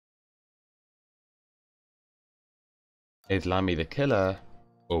Is Lammy the killer,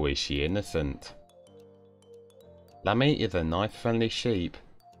 or is she innocent? Lammy is a nice friendly sheep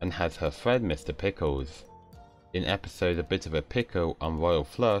and has her friend Mr. Pickles. In episode A Bit of a Pickle on Royal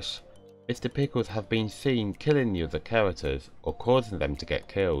Flush, Mr. Pickles has been seen killing the other characters or causing them to get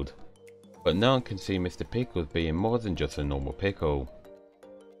killed, but no one can see Mr. Pickles being more than just a normal pickle.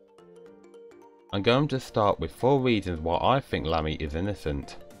 I'm going to start with 4 reasons why I think Lammy is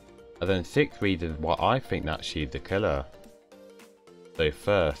innocent, and then 6 reasons why I think that she is the killer. So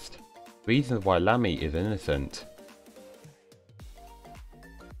first, reasons why Lammy is innocent.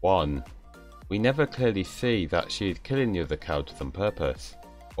 1. We never clearly see that she is killing the other characters on purpose,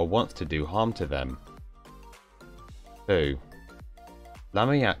 or wants to do harm to them. 2.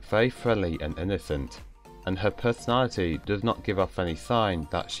 Lammy acts very friendly and innocent, and her personality does not give off any sign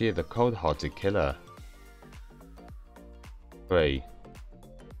that she is a cold-hearted killer. 3.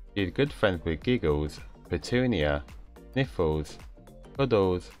 She is good friends with Giggles, Petunia, Sniffles,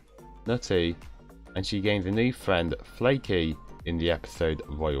 Cuddles, Nutty, and she gains a new friend, Flaky, in the episode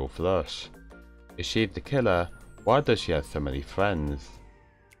Royal Flush. If she is the killer, why does she have so many friends?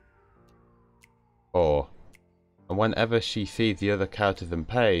 4. And whenever she sees the other characters in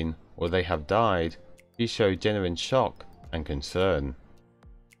pain, or they have died, she shows genuine shock and concern.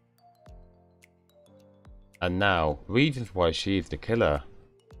 And now, reasons why she is the killer.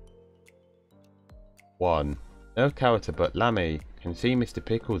 1. No character but Lammy can see Mr.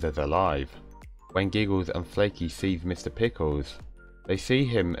 Pickles as alive. When Giggles and Flaky sees Mr. Pickles, they see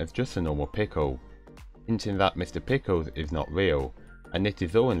him as just a normal pickle, hinting that Mr. Pickles is not real, and it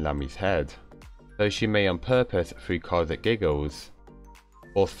is all in Lammy's head. Though she may on purpose throw cards at Giggles,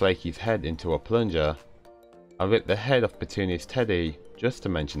 force Flaky's head into a plunger, and rip the head off Petunia's teddy, just to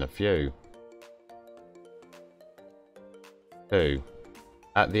mention a few. 2.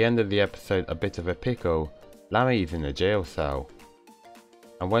 At the end of the episode A Bit of a Pickle, Lammy is in a jail cell,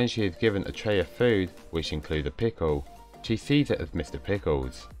 and when she is given a tray of food, which includes a pickle, she sees it as Mr.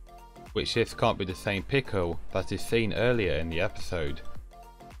 Pickles, which this can't be the same pickle that is seen earlier in the episode,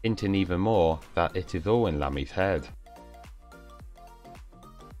 hinting even more that it is all in Lammy's head.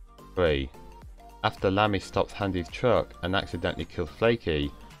 3. After Lammy stops Handy's truck and accidentally kills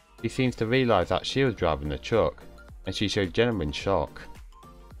Flaky, she seems to realise that she was driving the truck, and she shows genuine shock.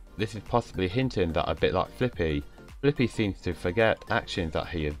 This is possibly hinting that, a bit like Flippy, Flippy seems to forget actions that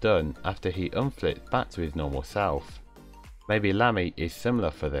he has done after he unflips back to his normal self. Maybe Lammy is similar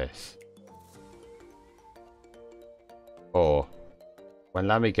for this. 4. When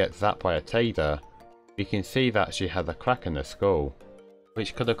Lammy gets zapped by a taser, we can see that she has a crack in her skull,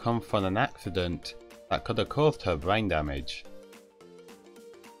 which could have come from an accident that could have caused her brain damage.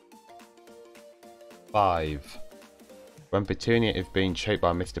 5. When Petunia is being choked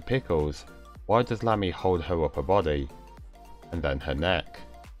by Mr. Pickles, why does Lammy hold her upper body, and then her neck,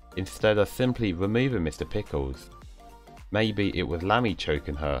 instead of simply removing Mr. Pickles? Maybe it was Lammy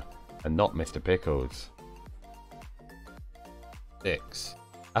choking her, and not Mr. Pickles. 6.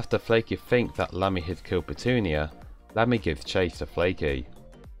 After Flaky thinks that Lammy has killed Petunia, Lammy gives chase to Flaky,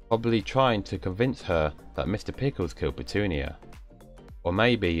 probably trying to convince her that Mr. Pickles killed Petunia. Or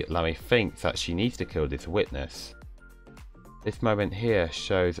maybe Lammy thinks that she needs to kill this witness. This moment here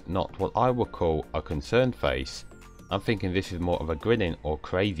shows not what I would call a concerned face. I'm thinking this is more of a grinning or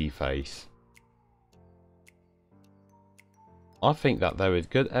crazy face. I think that there is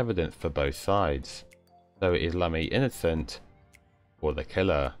good evidence for both sides. So is Lammy innocent or the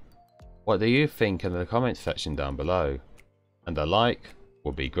killer? What do you think in the comments section down below? And a like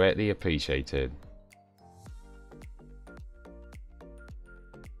would be greatly appreciated.